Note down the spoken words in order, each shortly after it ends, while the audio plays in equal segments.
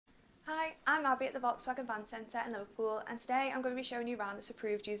I'm Abby at the Volkswagen Van Centre in Liverpool, and today I'm going to be showing you around this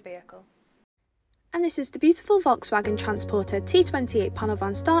approved used vehicle. And this is the beautiful Volkswagen Transporter T28 panel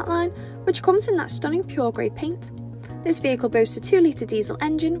van Startline, which comes in that stunning pure grey paint. This vehicle boasts a 2-litre diesel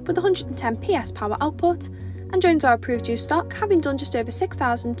engine with 110 PS power output, and joins our approved used stock, having done just over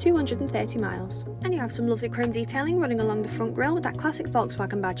 6,230 miles. And you have some lovely chrome detailing running along the front grille with that classic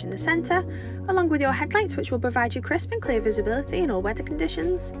Volkswagen badge in the centre, along with your headlights, which will provide you crisp and clear visibility in all weather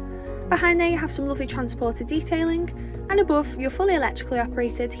conditions. Behind there you have some lovely transporter detailing, and above your fully electrically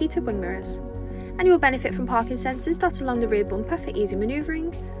operated heated wing mirrors. And you will benefit from parking sensors dotted along the rear bumper for easy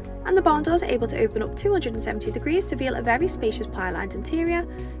manoeuvring, and the barn doors are able to open up 270 degrees to reveal a very spacious ply-lined interior,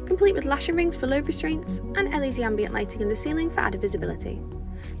 complete with lashing rings for load restraints and LED ambient lighting in the ceiling for added visibility.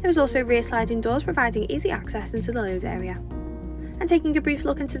 There is also rear sliding doors providing easy access into the load area. And taking a brief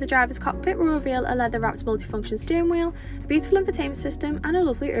look into the driver's cockpit will reveal a leather-wrapped multifunction steering wheel, a beautiful infotainment system and a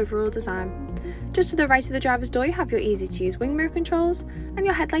lovely overall design. Just to the right of the driver's door you have your easy-to-use wing mirror controls, and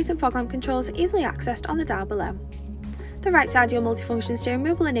your headlight and fog lamp controls are easily accessed on the dial below. The right side of your multifunction steering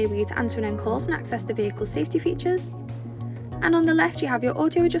wheel will enable you to answer and end calls and access the vehicle's safety features. And on the left you have your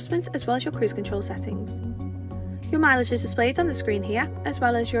audio adjustments as well as your cruise control settings. Your mileage is displayed on the screen here, as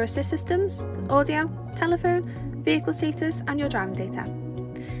well as your assist systems, audio, telephone, vehicle status and your driving data.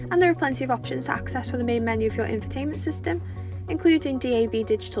 And there are plenty of options to access from the main menu of your infotainment system, including DAB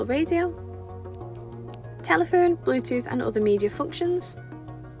digital radio, telephone, Bluetooth and other media functions.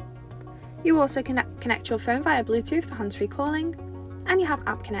 You also connect your phone via Bluetooth for hands-free calling, and you have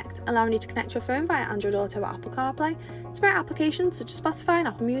App Connect, allowing you to connect your phone via Android Auto or Apple CarPlay to pair applications such as Spotify and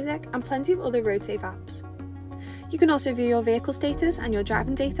Apple Music and plenty of other road-safe apps. You can also view your vehicle status and your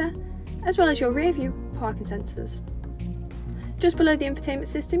driving data, as well as your rear view parking sensors. Just below the infotainment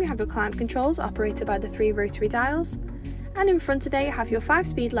system you have your climate controls operated by the 3 rotary dials, and in front of there you have your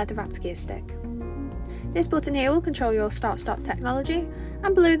 5-speed leather-wrapped gear stick. This button here will control your start-stop technology,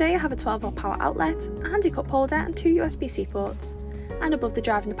 and below there you have a 12-volt power outlet, a handy cup holder and 2 USB-C ports. And above the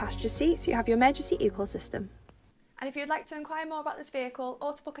driver and the passenger seats you have your emergency eCall system. And if you'd like to inquire more about this vehicle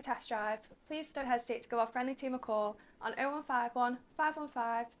or to book a test drive, please don't hesitate to give our friendly team a call on 0151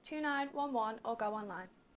 515 2911 or go online.